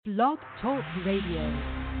Blog Talk Radio.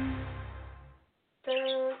 Dun,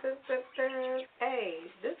 dun, dun, dun. Hey,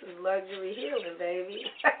 this is luxury healing, baby.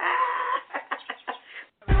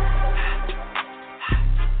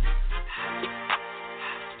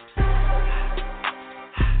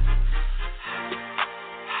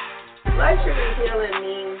 Luxury healing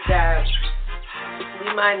means that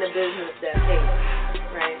we mind the business that pays,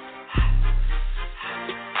 right?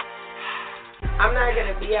 I'm not going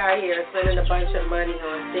to be out here spending a bunch of money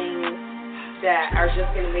on things that are just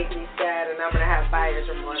going to make me sad and I'm going to have buyer's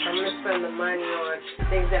remorse. I'm going to spend the money on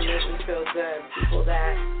things that make me feel good, people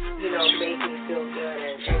that, make me feel good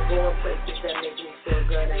and go in places that make me feel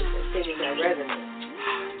good and things that resonate.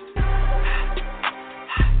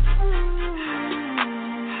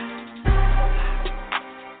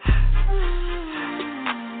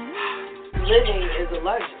 Living is a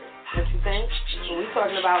luxury, don't you think? When we're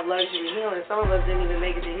talking about luxury healing, some of us didn't even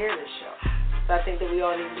make it to hear this show. So I think that we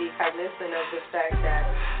all need to be cognizant of the fact that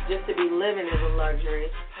just to be living is a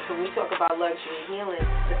luxury. So when we talk about luxury healing,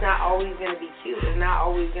 it's not always going to be cute. It's not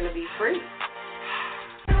always going to be free.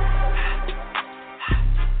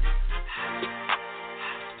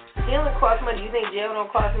 Healing costs money. You think jail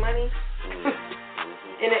don't cost money?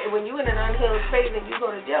 And when you're in an unhealed space and you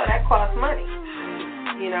go to jail, that costs money.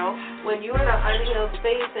 When you're in an unhealed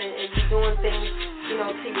space and you're doing things,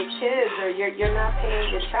 to your kids, or you're not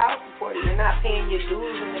paying your child support, or you're not paying your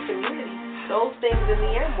dues in the community, those things in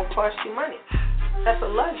the end will cost you money. That's a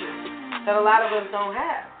luxury that a lot of us don't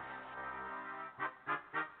have.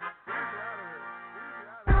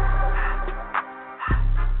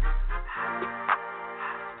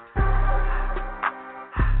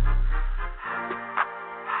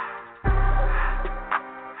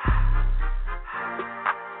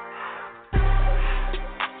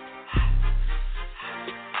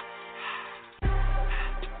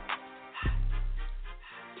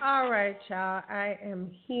 All right, y'all. I am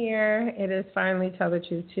here. It is finally Tell the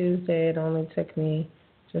Truth Tuesday. It only took me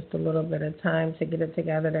just a little bit of time to get it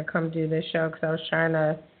together to come do this show because I was trying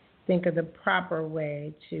to think of the proper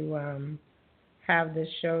way to have this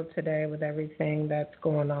show today with everything that's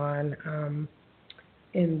going on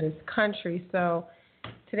in this country. So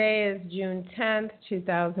today is June 10th,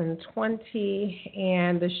 2020,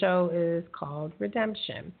 and the show is called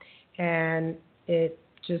Redemption. And it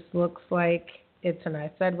just looks like it's an I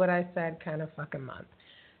said what I said kind of fucking month.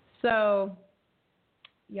 So,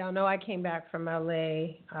 y'all know I came back from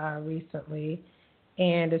LA recently,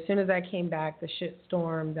 and as soon as I came back, the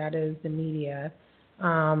shitstorm that is the media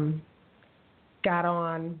got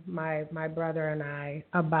on my brother and I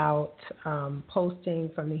about posting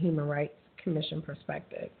from the Human Rights Commission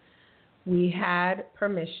perspective. We had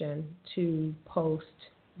permission to post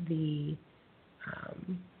the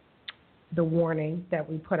warning that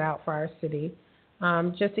we put out for our city.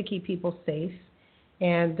 Just to keep people safe.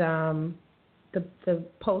 And the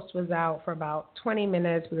post was out for about 20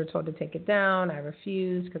 minutes. We were told to take it down. I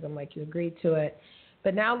refused because I'm like, you agreed to it.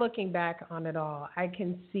 But now looking back on it all, I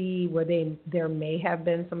can see where there may have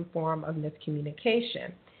been some form of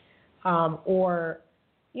miscommunication or,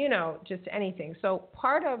 just anything. So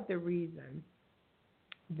part of the reason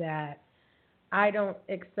that I don't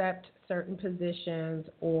accept certain positions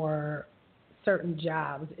or certain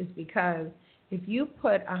jobs is because if you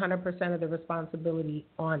put 100% of the responsibility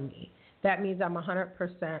on me, that means I'm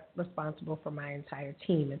 100% responsible for my entire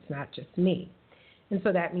team. It's not just me. And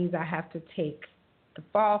so that means I have to take the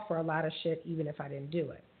fall for a lot of shit, even if I didn't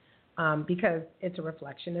do it, because it's a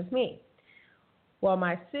reflection of me. Well,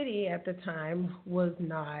 my city at the time was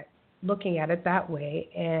not looking at it that way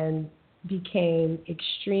and became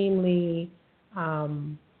extremely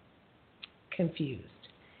confused.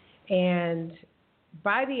 And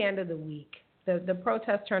by the end of the week, the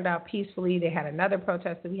protest turned out peacefully. They had another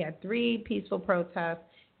protest. So we had 3 peaceful protests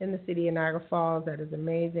in the city of Niagara Falls. That is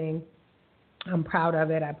amazing. I'm proud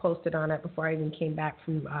of it. I posted on it before I even came back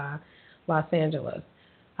from Los Angeles,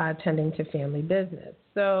 attending to family business.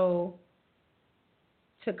 So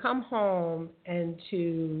to come home and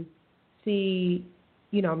to see,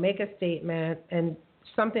 make a statement and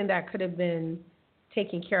something that could have been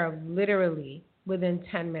taken care of literally within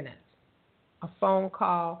 10 minutes, a phone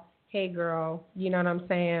call, hey, girl, you know what I'm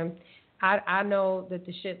saying? I know that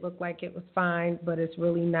the shit looked like it was fine, but it's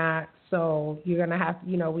really not. So you're going to have,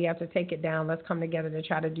 we have to take it down. Let's come together to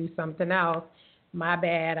try to do something else. My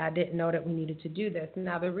bad. I didn't know that we needed to do this.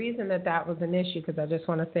 Now, the reason that was an issue, because I just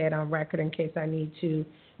want to say it on record in case I need to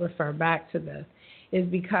refer back to this, is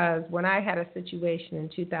because when I had a situation in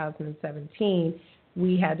 2017,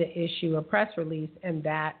 we had to issue a press release, and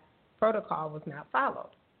that protocol was not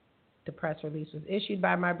followed. The press release was issued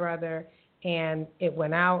by my brother, and it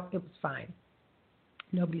went out. It was fine.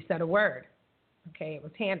 Nobody said a word. Okay, it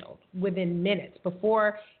was handled within minutes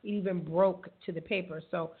before it even broke to the paper.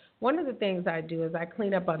 So one of the things I do is I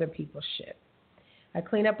clean up other people's shit. I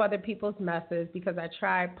clean up other people's messes because I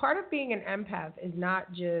try. Part of being an empath is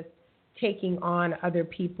not just taking on other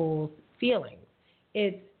people's feelings.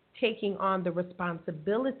 It's taking on the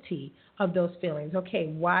responsibility of those feelings. Okay,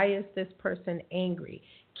 why is this person angry?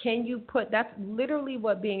 Can you put, that's literally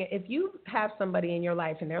what being, if you have somebody in your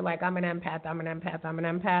life and they're like, I'm an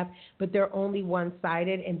empath, but they're only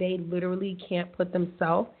one-sided and they literally can't put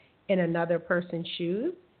themselves in another person's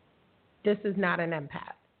shoes, this is not an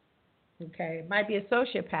empath. Okay, it might be a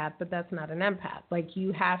sociopath, but that's not an empath. Like,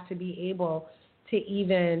 you have to be able to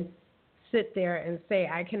even sit there and say,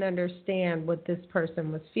 I can understand what this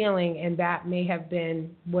person was feeling, and that may have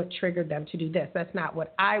been what triggered them to do this. That's not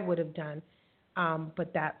what I would have done,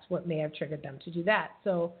 but that's what may have triggered them to do that.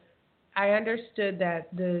 So I understood that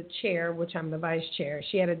the chair, which I'm the vice chair,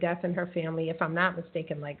 she had a death in her family, if I'm not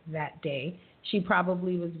mistaken, like that day. She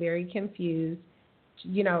probably was very confused,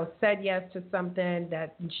 you know, said yes to something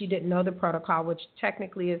that she didn't know the protocol, which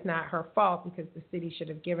technically is not her fault because the city should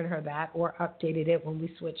have given her that or updated it when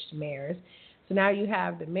we switched mayors. So now you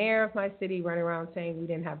have the mayor of my city running around saying we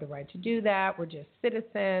didn't have the right to do that, we're just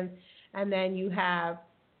citizens. And then you have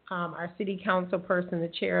our city council person, the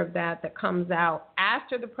chair of that comes out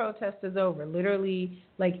after the protest is over, literally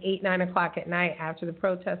like 8, 9 o'clock at night after the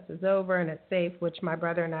protest is over and it's safe, which my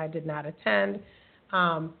brother and I did not attend,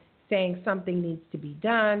 saying something needs to be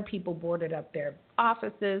done. People boarded up their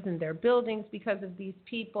offices and their buildings because of these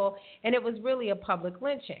people, and it was really a public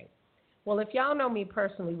lynching. Well, if y'all know me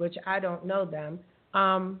personally, which I don't know them,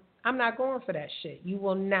 I'm not going for that shit. You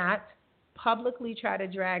will not publicly try to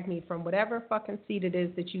drag me from whatever fucking seat it is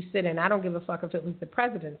that you sit in. I don't give a fuck if it was the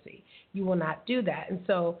presidency. You will not do that. And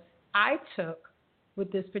so I took, with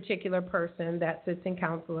this particular person that sits in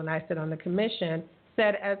council and I sit on the commission,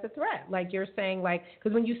 said as a threat. Like you're saying, like,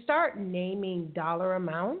 because when you start naming dollar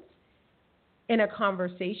amounts in a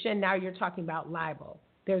conversation, now you're talking about libel.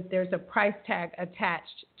 There's a price tag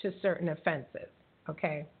attached to certain offenses,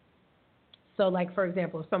 okay? So, like, for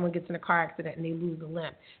example, if someone gets in a car accident and they lose a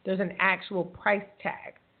limb, there's an actual price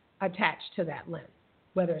tag attached to that limb,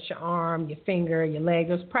 whether it's your arm, your finger, your leg,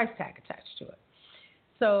 there's a price tag attached to it.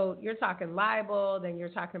 So you're talking libel, then you're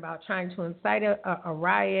talking about trying to incite a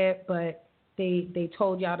riot, but they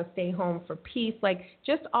told y'all to stay home for peace. Like,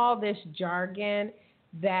 just all this jargon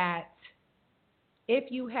that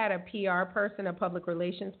if you had a PR person, a public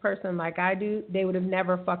relations person like I do, they would have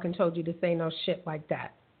never fucking told you to say no shit like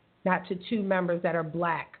that. Not to two members that are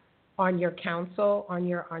black on your council, on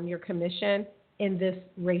your commission in this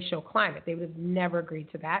racial climate. They would have never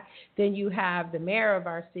agreed to that. Then you have the mayor of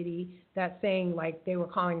our city that's saying, like, they were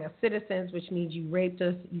calling us citizens, which means you raped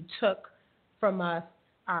us, you took from us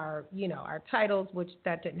our titles, which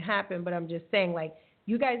that didn't happen. But I'm just saying, like,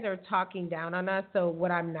 you guys are talking down on us. So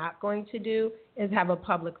what I'm not going to do is have a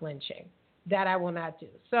public lynching. That I will not do.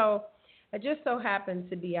 So I just so happened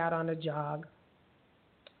to be out on a jog,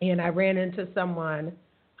 and I ran into someone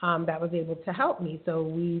that was able to help me. So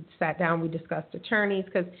we sat down, we discussed attorneys,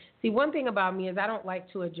 because, see, one thing about me is I don't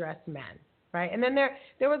like to address men, right? And then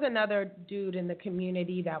there was another dude in the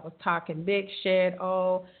community that was talking big shit.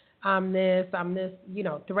 Oh, I'm this,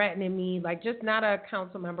 threatening me, like, just not a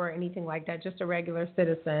council member or anything like that, just a regular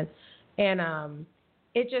citizen. And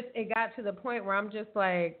it got to the point where I'm just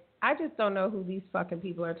like, I just don't know who these fucking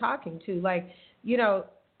people are talking to. Like,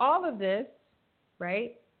 all of this,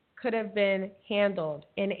 right, could have been handled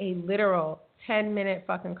in a literal 10-minute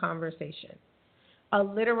fucking conversation.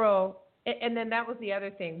 And then that was the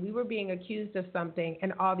other thing. We were being accused of something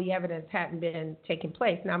and all the evidence hadn't been taking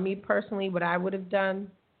place. Now, me personally, what I would have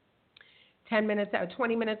done,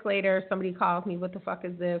 20 minutes later, somebody calls me, what the fuck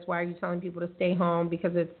is this? Why are you telling people to stay home?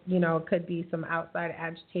 Because it's, it could be some outside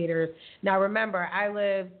agitators. Now, remember, I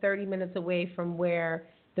live 30 minutes away from where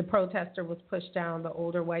the protester was pushed down, the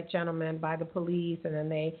older white gentleman, by the police, and then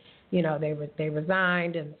they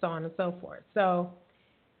resigned and so on and so forth. So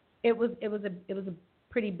it was a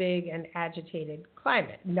pretty big and agitated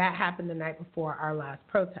climate. And that happened the night before our last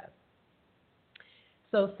protest.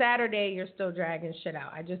 So Saturday, you're still dragging shit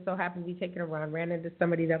out. I just so happened to be taking a run, ran into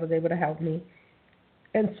somebody that was able to help me,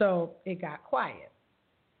 and so it got quiet.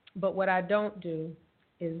 But what I don't do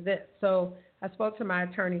is this. So I spoke to my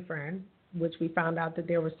attorney friend, which we found out that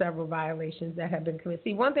there were several violations that had been committed.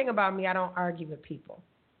 See, one thing about me, I don't argue with people.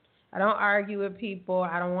 I don't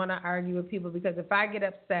want to argue with people because if I get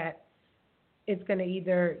upset, it's going to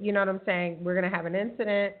either, you know what I'm saying, we're going to have an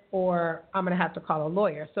incident or I'm going to have to call a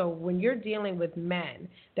lawyer. So when you're dealing with men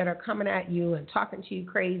that are coming at you and talking to you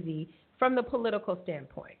crazy from the political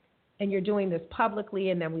standpoint, and you're doing this publicly,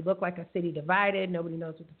 and then we look like a city divided, nobody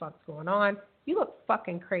knows what the fuck's going on, you look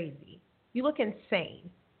fucking crazy. You look insane.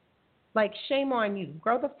 Like, shame on you.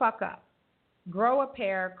 Grow the fuck up. Grow a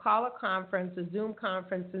pair, call a conference, a Zoom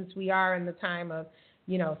conference, since we are in the time of,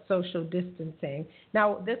 you know, social distancing.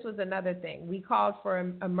 Now, this was another thing. We called for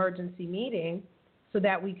an emergency meeting so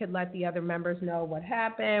that we could let the other members know what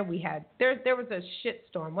happened. There was a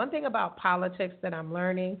shitstorm. One thing about politics that I'm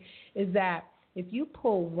learning is that if you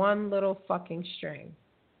pull one little fucking string,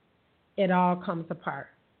 it all comes apart.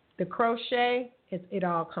 The crochet, it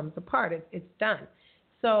all comes apart. It's done.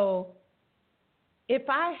 So if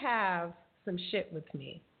I have some shit with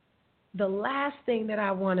me, the last thing that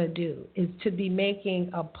I want to do is to be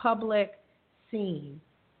making a public scene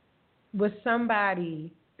with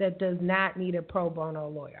somebody that does not need a pro bono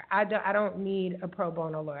lawyer. I don't need a pro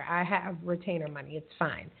bono lawyer. I have retainer money. It's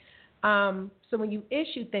fine. So when you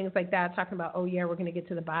issue things like that, talking about, oh, yeah, we're going to get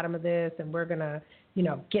to the bottom of this and we're going to, you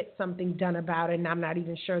know, get something done about it, and I'm not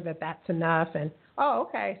even sure that that's enough. And, oh,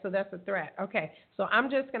 okay, so that's a threat. Okay, so I'm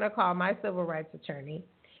just going to call my civil rights attorney,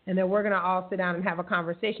 and then we're going to all sit down and have a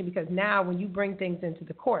conversation, because now when you bring things into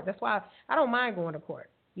the court, that's why I don't mind going to court.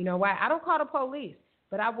 You know why? I don't call the police,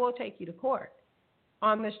 but I will take you to court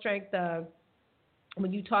on the strength of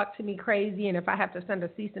when you talk to me crazy, and if I have to send a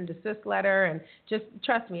cease and desist letter, and just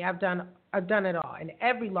trust me, I've done it all. In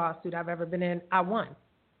every lawsuit I've ever been in, I won.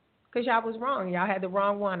 Because y'all was wrong. Y'all had the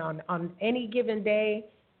wrong one on any given day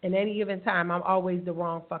and any given time. I'm always the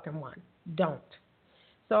wrong fucking one. Don't.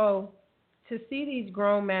 So to see these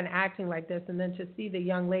grown men acting like this, and then to see the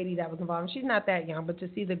young lady that was involved, and she's not that young, but to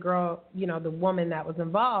see the girl, you know, the woman that was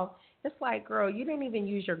involved, it's like, girl, you didn't even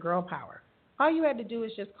use your girl power. All you had to do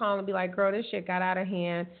is just call and be like, girl, this shit got out of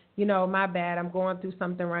hand. You know, my bad. I'm going through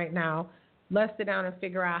something right now. Let's sit down and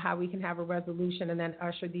figure out how we can have a resolution and then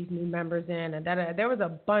usher these new members in. And there was a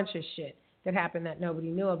bunch of shit that happened that nobody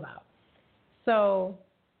knew about. So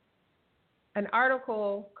an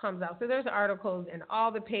article comes out. So there's articles in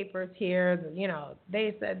all the papers here. You know,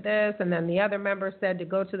 they said this, and then the other member said to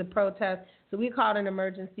go to the protest. So we called an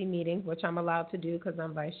emergency meeting, which I'm allowed to do because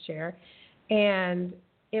I'm vice chair. And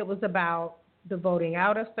it was about the voting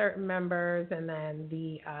out of certain members, and then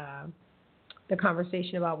the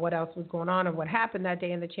conversation about what else was going on and what happened that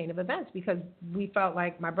day in the chain of events, because we felt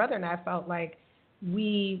like, my brother and I felt like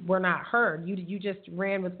we were not heard. You just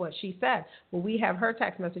ran with what she said. Well, we have her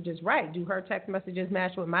text messages, right? Do her text messages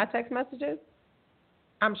match with my text messages?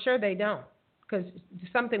 I'm sure they don't, because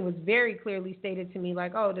something was very clearly stated to me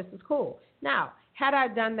like, oh, this is cool. Now, had I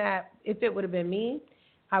done that, if it would have been me,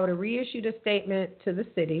 I would have reissued a statement to the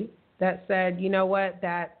city that said, you know what,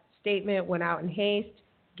 that statement went out in haste.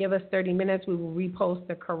 Give us 30 minutes. We will repost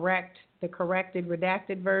the corrected,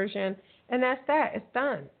 redacted version. And that's that. It's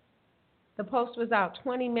done. The post was out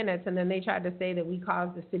 20 minutes, and then they tried to say that we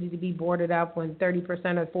caused the city to be boarded up when 30%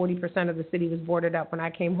 or 40% of the city was boarded up when I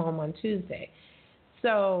came home on Tuesday.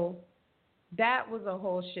 So that was a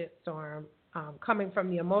whole shitstorm. Coming from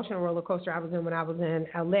the emotional roller coaster I was in when I was in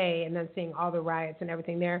LA, and then seeing all the riots and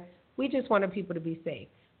everything there, we just wanted people to be safe.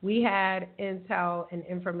 We had intel and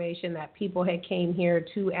information that people had came here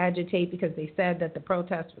to agitate because they said that the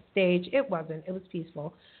protest was staged. It wasn't. It was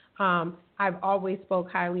peaceful. I've always spoke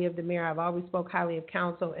highly of the mayor. I've always spoke highly of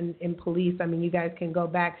council and police. I mean, you guys can go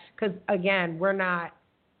back because, again, we're not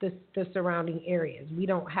the surrounding areas. We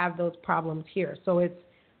don't have those problems here. So it's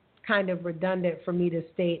kind of redundant for me to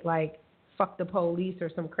state, like, fuck the police or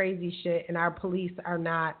some crazy shit, and our police are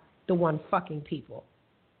not the one fucking people.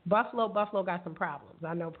 Buffalo got some problems.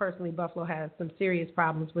 I know personally Buffalo has some serious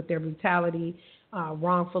problems with their brutality,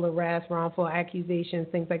 wrongful arrest, wrongful accusations,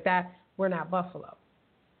 things like that. We're not Buffalo.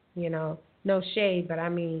 You know, no shade, but I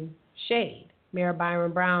mean shade. Mayor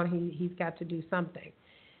Byron Brown, he's got to do something.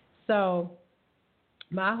 So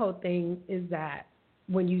my whole thing is that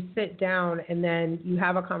when you sit down and then you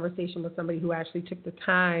have a conversation with somebody who actually took the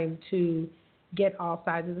time to get all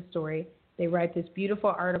sides of the story, they write this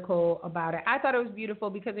beautiful article about it. I thought it was beautiful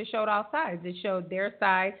because it showed all sides. It showed their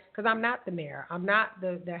side, because I'm not the mayor. I'm not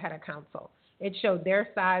the head of council. It showed their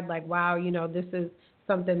side, like, wow, you know, this is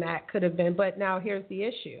something that could have been. But now here's the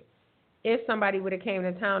issue. If somebody would have came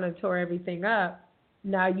to town and tore everything up,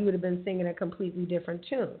 now you would have been singing a completely different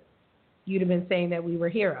tune. You'd have been saying that we were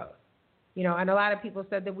heroes. You know, and a lot of people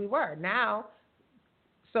said that we were. Now,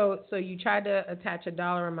 so you tried to attach a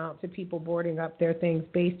dollar amount to people boarding up their things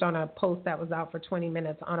based on a post that was out for 20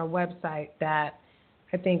 minutes on a website that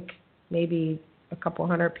I think maybe a couple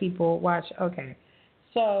hundred people watch. Okay.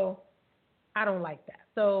 So I don't like that.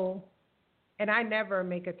 So, and I never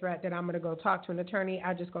make a threat that I'm going to go talk to an attorney.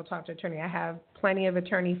 I just go talk to an attorney. I have plenty of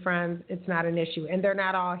attorney friends. It's not an issue. And they're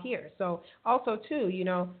not all here. So also, too, you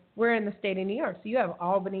know, we're in the state of New York. So you have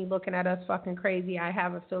Albany looking at us fucking crazy. I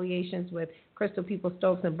have affiliations with Crystal People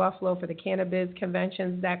Stokes in Buffalo for the cannabis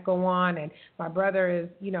conventions that go on. And my brother is,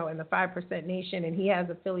 you know, in the 5% Nation, and he has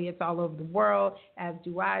affiliates all over the world, as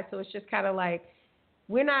do I. So it's just kind of like,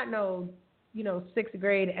 we're not no, you know, sixth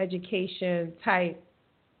grade education type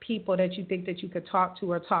people that you think that you could talk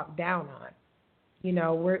to or talk down on. You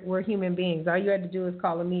know, we're human beings. All you had to do is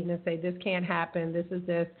call a meeting and say, this can't happen, this is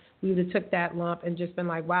this. We would have took that lump and just been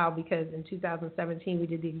like, wow, because in 2017 we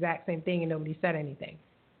did the exact same thing and nobody said anything.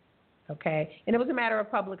 Okay? And it was a matter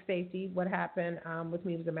of public safety. What happened with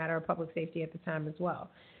me was a matter of public safety at the time as well.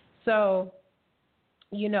 So,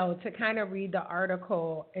 you know, to kind of read the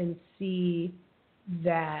article and see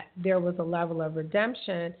that there was a level of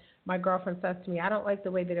redemption, my girlfriend says to me, I don't like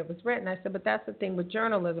the way that it was written. I said, but that's the thing with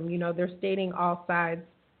journalism. You know, they're stating all sides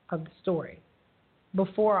of the story.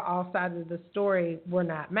 Before, all sides of the story were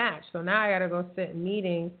not matched. So now I got to go sit in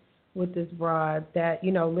meetings with this broad that,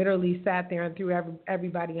 you know, literally sat there and threw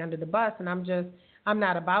everybody under the bus. And I'm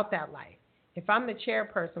not about that life. If I'm the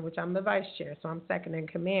chairperson, which I'm the vice chair, so I'm second in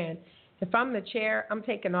command, if I'm the chair, I'm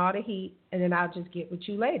taking all the heat, and then I'll just get with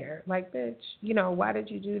you later. Like, bitch, you know, why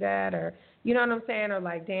did you do that? Or, you know what I'm saying? Or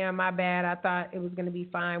like, damn, my bad. I thought it was going to be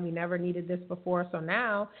fine. We never needed this before. So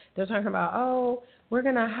now they're talking about, oh, we're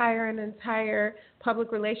going to hire an entire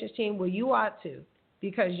public relations team. Well, you ought to,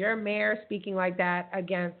 because your mayor speaking like that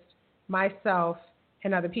against myself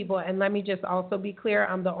and other people. And let me just also be clear,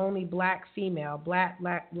 I'm the only black female, black,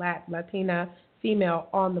 Latina female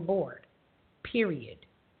on the board, period.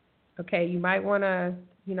 Okay, you might want to,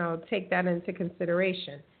 you know, take that into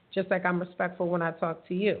consideration, just like I'm respectful when I talk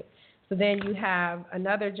to you. So then you have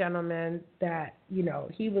another gentleman that, you know,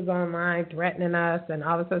 he was online threatening us and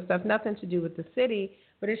all this other stuff, nothing to do with the city,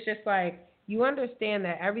 but it's just like, you understand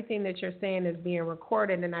that everything that you're saying is being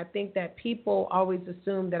recorded, and I think that people always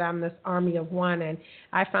assume that I'm this army of one, and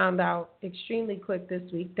I found out extremely quick this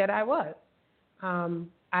week that I was. I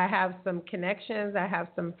have some connections, I have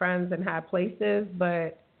some friends in high places,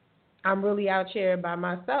 but I'm really out here by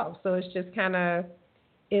myself. So it's just kind of,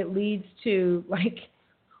 it leads to like,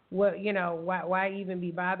 what, you know, why even be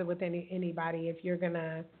bothered with anybody if you're going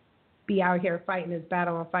to be out here fighting this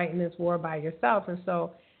battle and fighting this war by yourself. And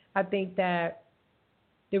so I think that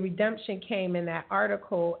the redemption came in that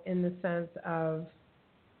article in the sense of,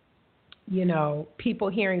 you know, people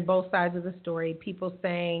hearing both sides of the story, people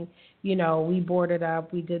saying, you know, we boarded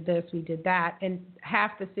up, we did this, we did that, and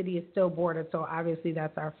half the city is still boarded, so obviously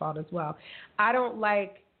that's our fault as well. I don't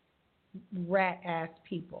like rat-ass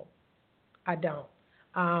people. I don't.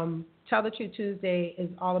 Tell the Truth Tuesday is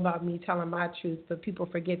all about me telling my truth, but people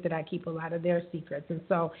forget that I keep a lot of their secrets. And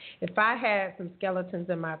so if I had some skeletons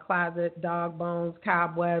in my closet, dog bones,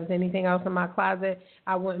 cobwebs, anything else in my closet,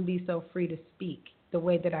 I wouldn't be so free to speak the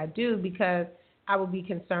way that I do, because I would be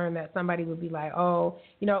concerned that somebody would be like, oh,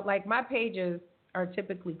 you know, like my pages are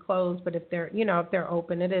typically closed, but if they're, you know, if they're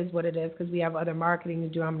open, it is what it is, because we have other marketing to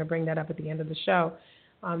do. I'm going to bring that up at the end of the show.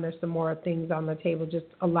 There's some more things on the table, just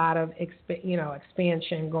a lot of,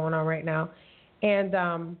 expansion going on right now. And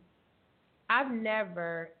I've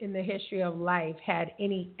never in the history of life had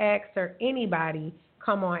any ex or anybody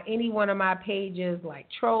come on any one of my pages like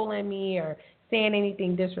trolling me or saying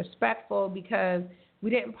anything disrespectful, because we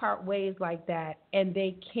didn't part ways like that, and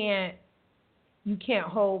you can't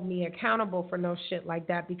hold me accountable for no shit like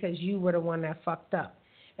that, because you were the one that fucked up.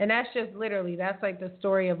 And that's just literally, that's like the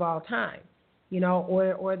story of all time, you know,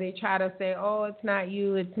 or they try to say, oh, it's not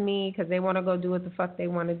you, it's me, because they want to go do what the fuck they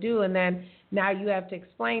want to do, and then now you have to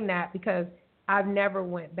explain that, because I've never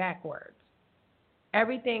went backwards.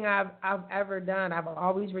 Everything I've ever done, I've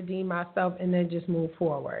always redeemed myself and then just moved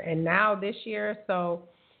forward. And now this year, so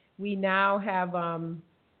we now have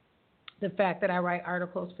the fact that I write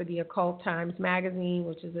articles for the Occult Times magazine,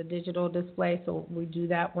 which is a digital display, so we do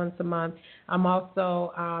that once a month. I'm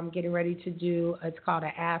also getting ready to do, it's called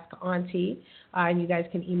an Ask Auntie, and you guys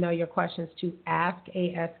can email your questions to ask,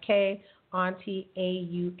 Auntie, AUNTIE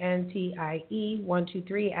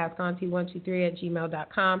 123,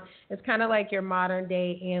 AskAuntie123@gmail.com. It's kind of like your modern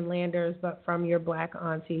day Ann Landers, but from your black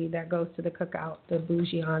auntie that goes to the cookout, the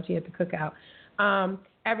bougie auntie at the cookout.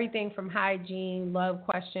 Everything from hygiene, love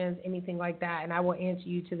questions, anything like that, and I will answer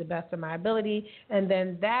you to the best of my ability. And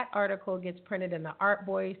then that article gets printed in the Art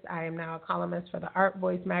Voice. I am now a columnist for the Art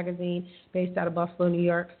Voice magazine based out of Buffalo, New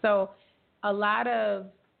York. So a lot of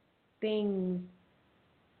things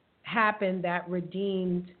happened that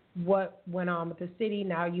redeemed what went on with the city.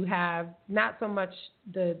 Now you have not so much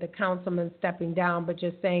the councilman stepping down, but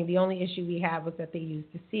just saying the only issue we have was that they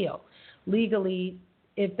used the seal. Legally,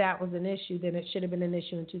 if that was an issue, then it should have been an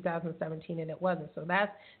issue in 2017, and it wasn't. So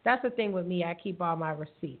that's the thing with me. I keep all my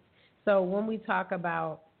receipts. So when we talk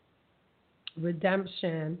about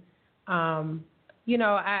redemption, I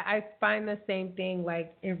find the same thing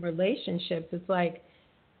like in relationships. It's like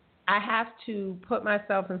I have to put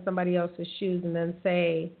myself in somebody else's shoes and then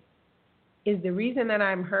say, is the reason that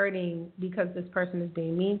I'm hurting because this person is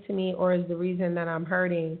being mean to me, or is the reason that I'm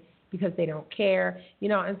hurting because they don't care?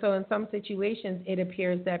 And so in some situations, it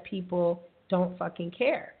appears that people don't fucking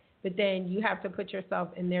care. But then you have to put yourself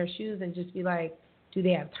in their shoes and just be like, do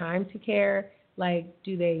they have time to care? Like,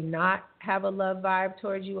 do they not have a love vibe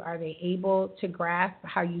towards you? Are they able to grasp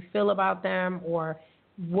how you feel about them or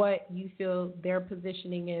what you feel their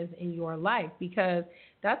positioning is in your life? Because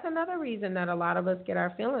that's another reason that a lot of us get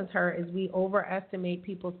our feelings hurt is we overestimate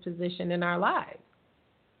people's position in our lives.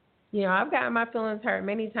 I've gotten my feelings hurt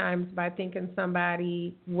many times by thinking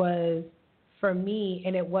somebody was for me,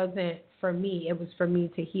 and it wasn't for me. It was for me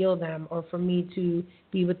to heal them or for me to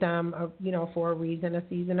be with them, for a reason, a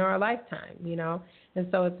season, or a lifetime, And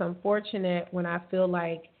so it's unfortunate when I feel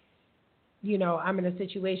like, I'm in a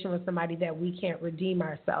situation with somebody that we can't redeem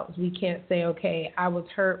ourselves. We can't say, okay, I was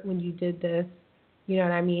hurt when you did this. You know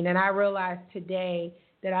what I mean? And I realized today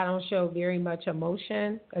that I don't show very much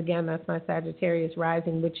emotion. Again, that's my Sagittarius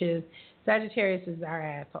rising, which is Sagittarius is our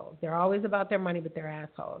assholes. They're always about their money, but they're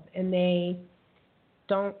assholes. And they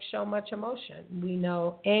don't show much emotion. We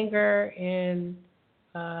know anger and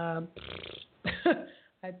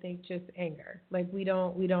I think just anger. Like we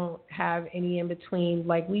don't have any in between.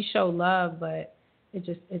 Like we show love, but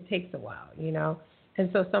it takes a while, And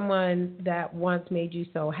so someone that once made you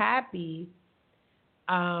so happy,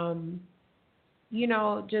 I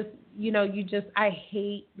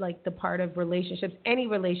hate like the part of relationships, any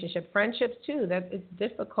relationship, friendships too, that it's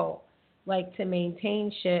difficult like to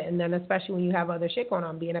maintain shit. And then especially when you have other shit going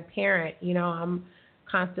on, being a parent, I'm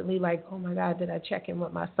constantly like, oh my God, did I check in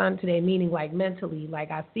with my son today? Meaning like mentally,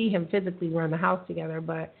 like I see him physically, we're in the house together,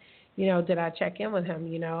 but did I check in with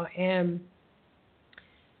him, and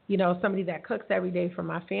somebody that cooks every day for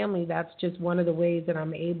my family, that's just one of the ways that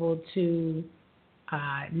I'm able to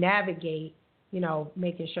navigate,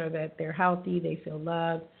 making sure that they're healthy, they feel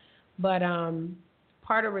loved. But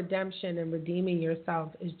part of redemption and redeeming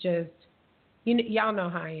yourself is just, y'all know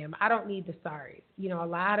how I am. I don't need the sorries. A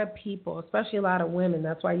lot of people, especially a lot of women,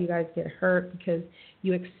 that's why you guys get hurt, because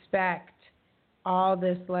you expect all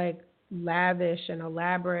this like lavish and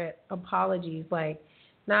elaborate apologies. Like,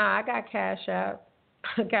 nah, I got Cash App,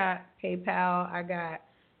 I got PayPal, I got,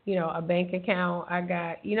 a bank account, I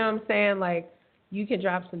got, what I'm saying? Like, you could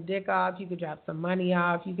drop some dick off, you could drop some money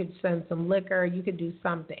off, you could send some liquor, you could do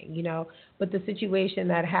something, But the situation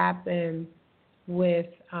that happened with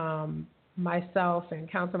myself and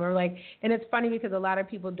Councilman, like, and it's funny because a lot of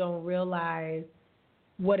people don't realize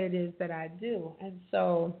what it is that I do. And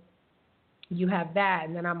so you have that,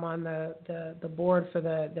 and then I'm on the board for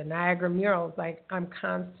the Niagara murals. Like, I'm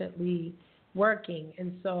constantly working.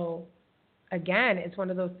 And so, again, it's one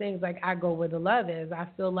of those things, like, I go where the love is. I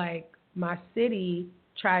feel like my city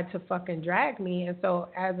tried to fucking drag me, and so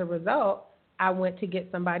as a result, I went to get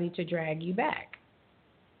somebody to drag you back,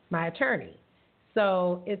 my attorney.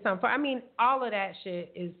 So it's all of that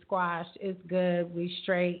shit is squashed. It's good. We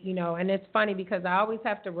straight, and it's funny because I always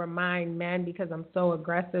have to remind men, because I'm so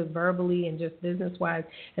aggressive verbally and just business-wise,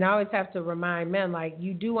 and I always have to remind men, like,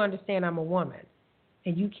 you do understand I'm a woman,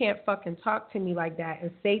 and you can't fucking talk to me like that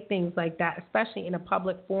and say things like that, especially in a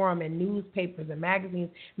public forum and newspapers and magazines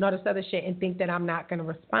and all this other shit, and think that I'm not going to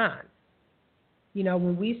respond.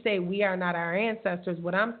 When we say we are not our ancestors,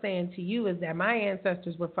 what I'm saying to you is that my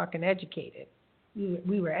ancestors were fucking educated.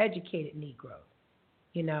 We were educated Negroes,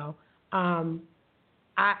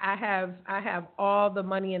 I have all the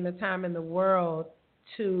money and the time in the world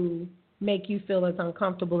to make you feel as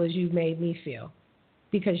uncomfortable as you've made me feel,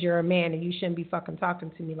 because you're a man and you shouldn't be fucking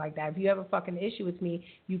talking to me like that. If you have a fucking issue with me,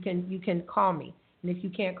 you can call me. And if you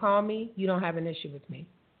can't call me, you don't have an issue with me.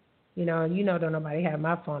 Don't nobody have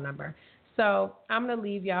my phone number. So I'm going to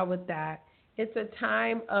leave y'all with that. It's a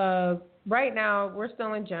time of, right now, we're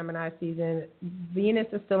still in Gemini season. Venus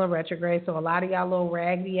is still in retrograde, so a lot of y'all little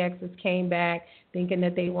raggedy exes came back thinking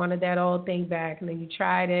that they wanted that old thing back, and then you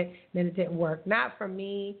tried it, and then it didn't work. Not for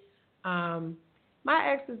me. My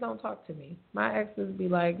exes don't talk to me. My exes be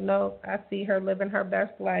like, no, I see her living her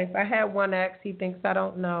best life. I had one ex, he thinks I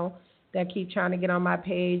don't know, that keep trying to get on my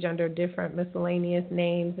page under different miscellaneous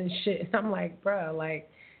names and shit. I'm like, bro, like,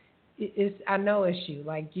 I know it's you.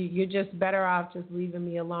 Like, you're just better off just leaving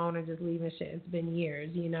me alone or just leaving shit. It's been years,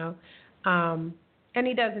 you know. And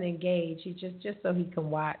he doesn't engage. He just so he can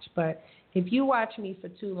watch. But if you watch me for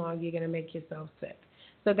too long, you're going to make yourself sick.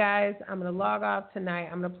 So, guys, I'm going to log off tonight.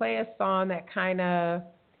 I'm going to play a song that kind of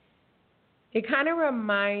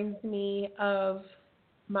reminds me of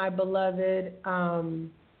my beloved,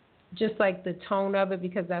 just like the tone of it,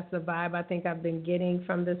 because that's the vibe I think I've been getting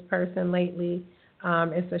from this person lately.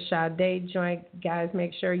 It's a Sade joint. Guys,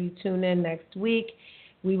 make sure you tune in next week.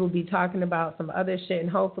 We will be talking about some other shit, and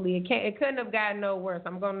hopefully it couldn't have gotten no worse.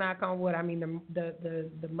 I'm going to knock on wood. I mean,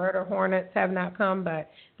 the murder hornets have not come,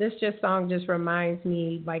 but this song just reminds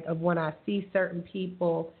me, like, of when I see certain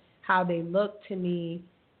people, how they look to me,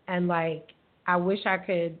 and, like, I wish I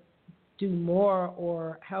could do more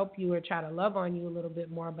or help you or try to love on you a little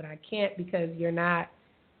bit more, but I can't because you're not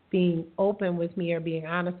being open with me or being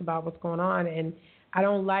honest about what's going on. And I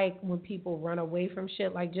don't like when people run away from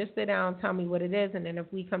shit. Like, just sit down and tell me what it is, and then if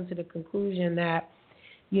we come to the conclusion that,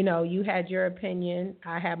 you know, you had your opinion,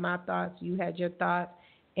 I had my thoughts, you had your thoughts,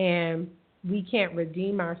 and we can't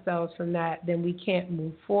redeem ourselves from that, then we can't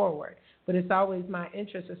move forward. But it's always my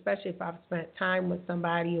interest, especially if I've spent time with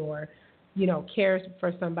somebody or, you know, cares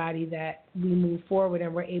for somebody, that we move forward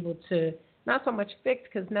and we're able to not so much fix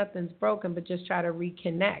because nothing's broken, but just try to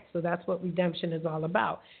reconnect. So that's what redemption is all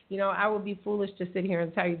about. You know, I would be foolish to sit here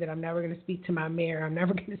and tell you that I'm never going to speak to my mayor. I'm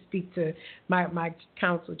never going to speak to my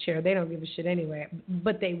council chair. They don't give a shit anyway,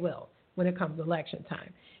 but they will when it comes to election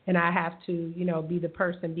time. And I have to, you know, be the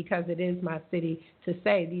person, because it is my city, to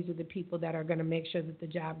say these are the people that are going to make sure that the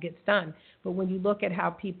job gets done. But when you look at how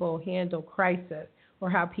people handle crisis, or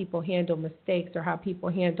how people handle mistakes, or how people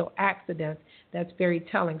handle accidents, that's very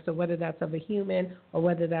telling. So whether that's of a human or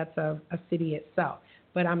whether that's of a city itself.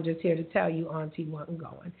 But I'm just here to tell you, Auntie wasn't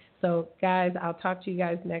going. So, guys, I'll talk to you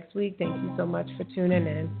guys next week. Thank you so much for tuning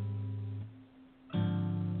in.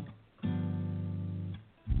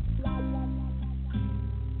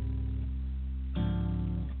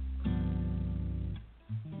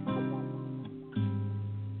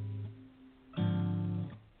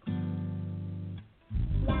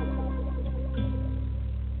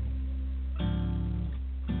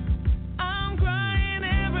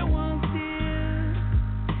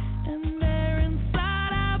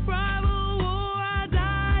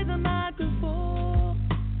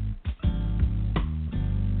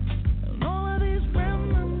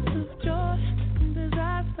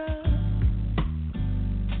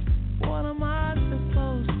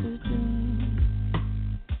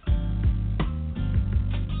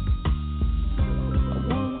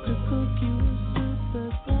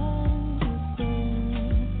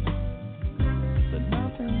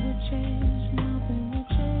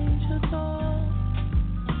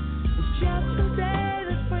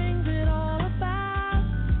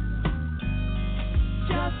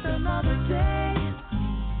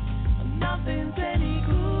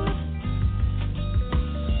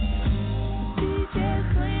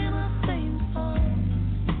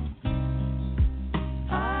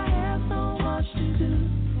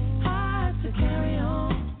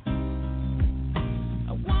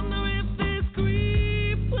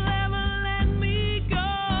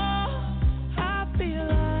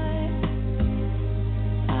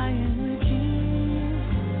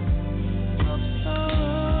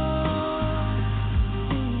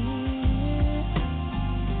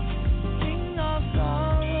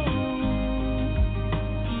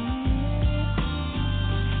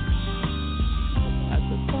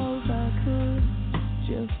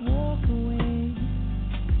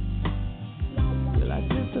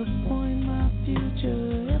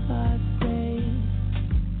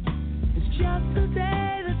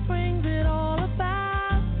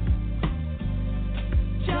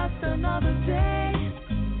 Another day.